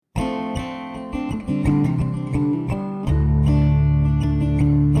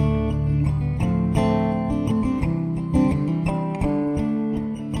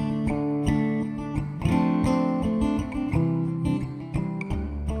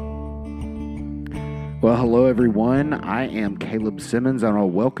Well, hello everyone. I am Caleb Simmons, and I'll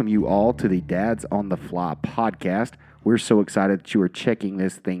welcome you all to the Dads on the Fly podcast. We're so excited that you are checking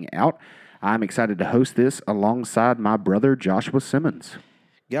this thing out. I'm excited to host this alongside my brother Joshua Simmons.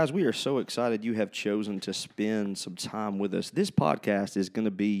 Guys, we are so excited you have chosen to spend some time with us. This podcast is going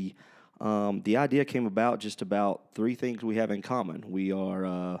to be, the idea came about just about three things we have in common.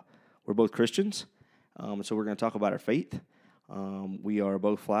 We're both Christians, so we're going to talk about our faith. We are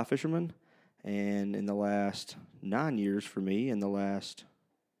both fly fishermen, and in the last 9 years for me, in the last...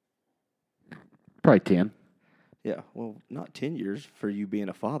 Probably 10. Yeah, well, not 10 years for you being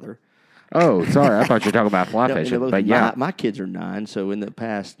a father. Oh, sorry. I thought you were talking about fly fishing. But yeah. My kids are 9, so in the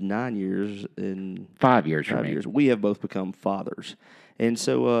past 9 years, 5 years for me. we have both become fathers. And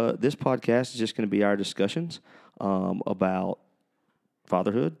so this podcast is just going to be our discussions about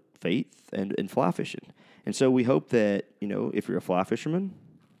fatherhood, faith, and fly fishing. And so we hope that, if you're a fly fisherman,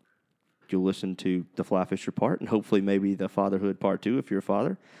 you'll listen to the fly fisher part, and hopefully maybe the fatherhood part too if you're a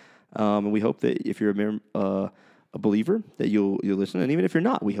father. And we hope that if you're a believer, that you'll listen. And even if you're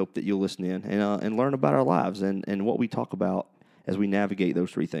not, we hope that you'll listen in and learn about our lives and what we talk about as we navigate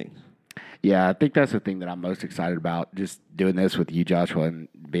those three things. Yeah, I think that's the thing that I'm most excited about, just doing this with you, Joshua, and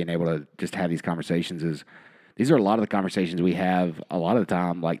being able to just have these conversations is these are a lot of the conversations we have a lot of the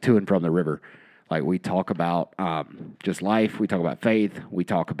time, like to and from the river. Like we talk about just life, we talk about faith, we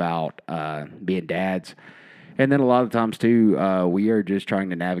talk about being dads. And then a lot of times, too, we are just trying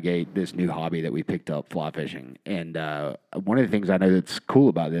to navigate this new hobby that we picked up, fly fishing. And one of the things I know that's cool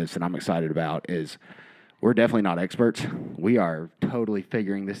about this and I'm excited about is we're definitely not experts. We are totally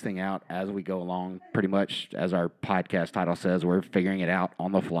figuring this thing out as we go along, pretty much as our podcast title says, we're figuring it out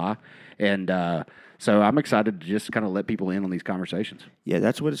on the fly. And so I'm excited to just kind of let people in on these conversations. Yeah,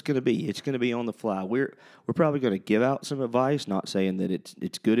 that's what it's going to be. It's going to be on the fly. We're probably going to give out some advice, not saying that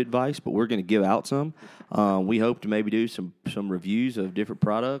it's good advice, but we're going to give out some. We hope to maybe do some reviews of different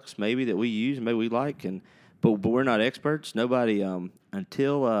products, maybe that we use, maybe we like, but we're not experts. Nobody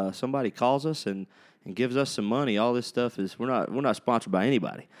until somebody calls us and gives us some money. All this stuff is we're not sponsored by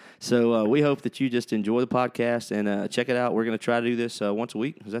anybody. So we hope that you just enjoy the podcast and check it out. We're going to try to do this once a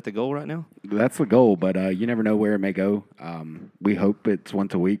week. Is that the goal right now? That's the goal, but you never know where it may go. We hope it's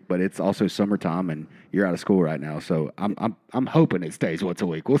once a week, but it's also summertime and you're out of school right now. So I'm hoping it stays once a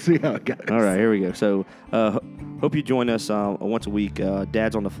week. We'll see how it goes. All right, here we go. So hope you join us once a week.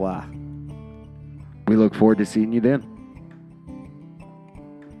 Dads on the Fly. We look forward to seeing you then.